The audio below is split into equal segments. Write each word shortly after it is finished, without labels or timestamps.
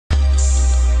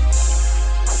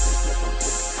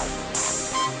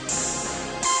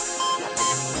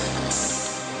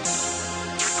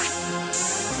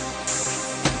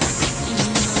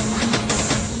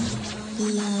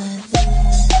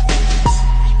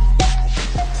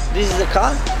this is the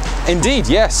car? Indeed,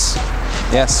 yes.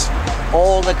 Yes.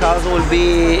 All the cars will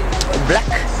be black?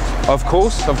 Of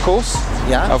course, of course.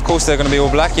 Yeah. Of course, they're going to be all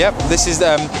black. Yep. This is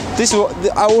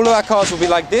all of our cars will be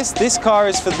like this. This car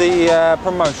is for the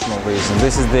promotional reason.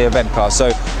 This is the event car.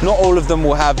 So not all of them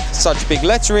will have such big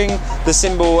lettering, the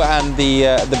symbol and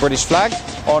the British flag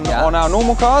on our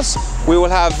normal cars. We will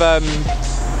have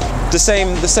the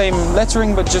same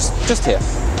lettering, but just here.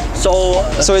 So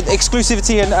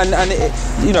exclusivity and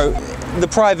you know, the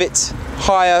private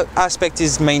hire aspect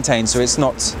is maintained, so it's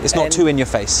not too in your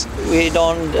face. We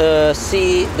don't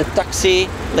see the taxi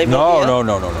label here? No.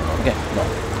 Okay. No.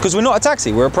 Because we're not a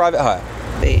taxi, we're a private hire.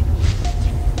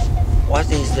 What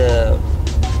is the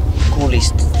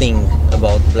coolest thing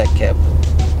about black cab?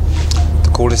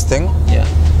 The coolest thing? Yeah.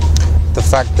 The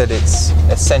fact that it's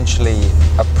essentially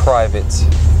a private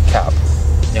cab.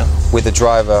 Yeah. With a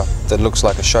driver that looks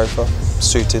like a chauffeur,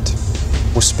 suited,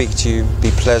 will speak to you, be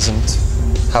pleasant,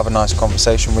 have a nice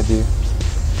conversation with you,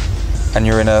 and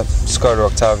you're in a Skoda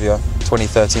Octavia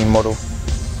 2013 model,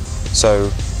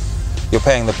 so you're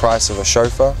paying the price of a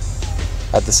chauffeur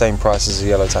at the same price as a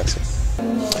yellow taxi.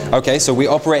 Okay, so we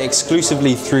operate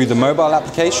exclusively through the mobile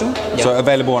application, so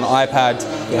available on iPad,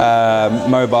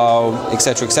 mobile,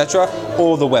 etc.,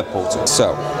 or the web portal.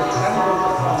 So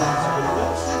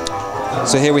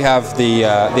here we have the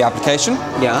application.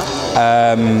 Yeah.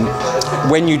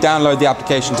 When you download the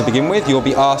application to begin with, you'll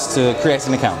be asked to create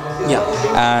an account. Yeah.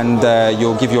 And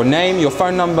you'll give your name, your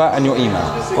phone number, and your email.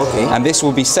 Okay. And this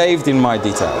will be saved in My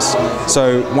Details.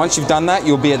 So once you've done that,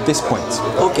 you'll be at this point.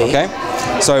 Okay. Okay?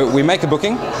 So we make a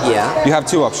booking. Yeah. You have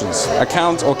two options,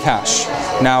 account or cash.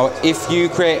 Now, if you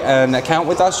create an account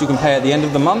with us, you can pay at the end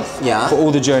of the month for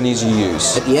all the journeys you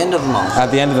use. At the end of the month?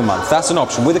 At the end of the month. That's an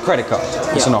option, with a credit card.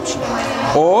 It's an option.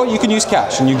 Or you can use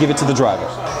cash and you give it to the driver.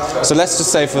 So let's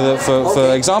just say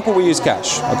for example, we use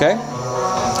cash, okay?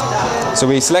 So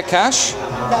we select cash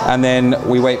and then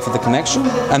we wait for the connection,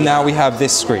 and now we have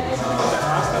this screen.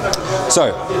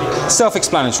 So,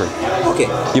 self-explanatory. Okay.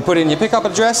 You put in your pickup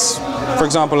address, for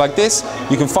example like this.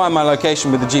 You can find my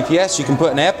location with the GPS, you can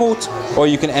put an airport, or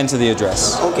you can enter the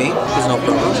address. Okay, there's no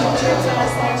problem.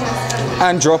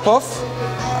 And drop off.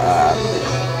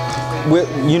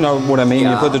 You know what I mean,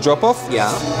 you put the drop off.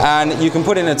 Yeah. And you can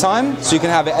put in a time, so you can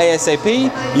have it ASAP,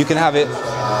 you can have it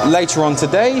later on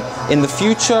today, in the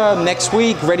future, next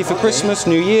week, ready for Christmas,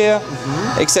 New Year,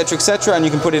 etc., and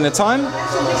you can put in a time.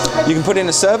 You can put in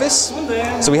a service.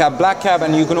 So we have black cab,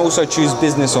 and you can also choose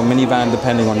business or minivan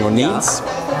depending on your needs.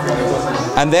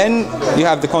 And then you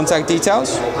have the contact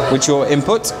details, which you'll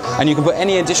input, and you can put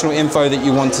any additional info that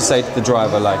you want to say to the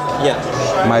driver, like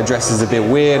my address is a bit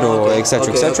weird, or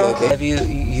etc., etc. Have you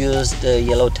used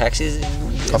yellow taxis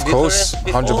in Of course,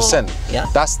 100%. Yeah.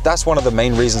 That's one of the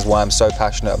main reasons why I'm so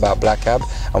passionate about black cab,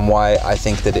 and why I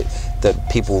think that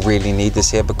people really need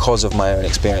this here, because of my own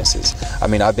experiences. I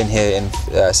mean, I've been here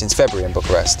since February in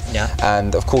Bucharest,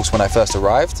 and of course when I first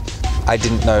arrived, I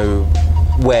didn't know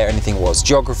where anything was.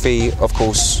 Geography, of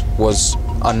course, was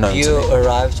unknown to me. You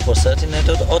arrived for certain at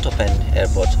Ottopen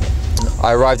airport?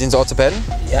 I arrived into Ottopen.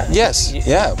 Yeah. Yes.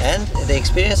 Yeah. And the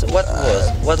experience, what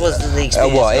was the experience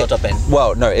at Ottopen?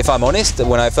 Well, no. If I'm honest,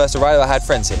 when I first arrived, I had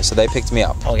friends here, so they picked me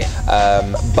up. Okay.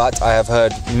 But I have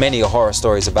heard many horror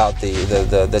stories about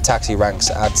the taxi ranks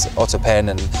at Ottopen,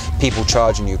 and people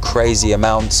charging you crazy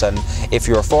amounts. And if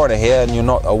you're a foreigner here and you're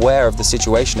not aware of the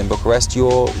situation in Bucharest,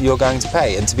 you're going to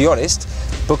pay. And to be honest,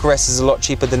 Bucharest is a lot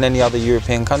cheaper than any other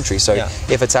European country. So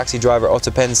if a taxi driver at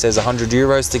Ottopen says 100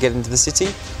 euros to get into the city,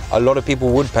 a lot of people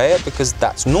would pay it, because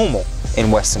that's normal in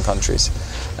Western countries.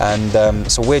 And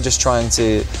so we're just trying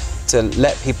to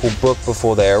let people book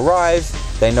before they arrive.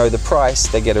 They know the price,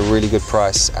 they get a really good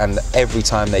price, and every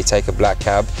time they take a black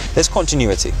cab, there's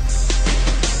continuity.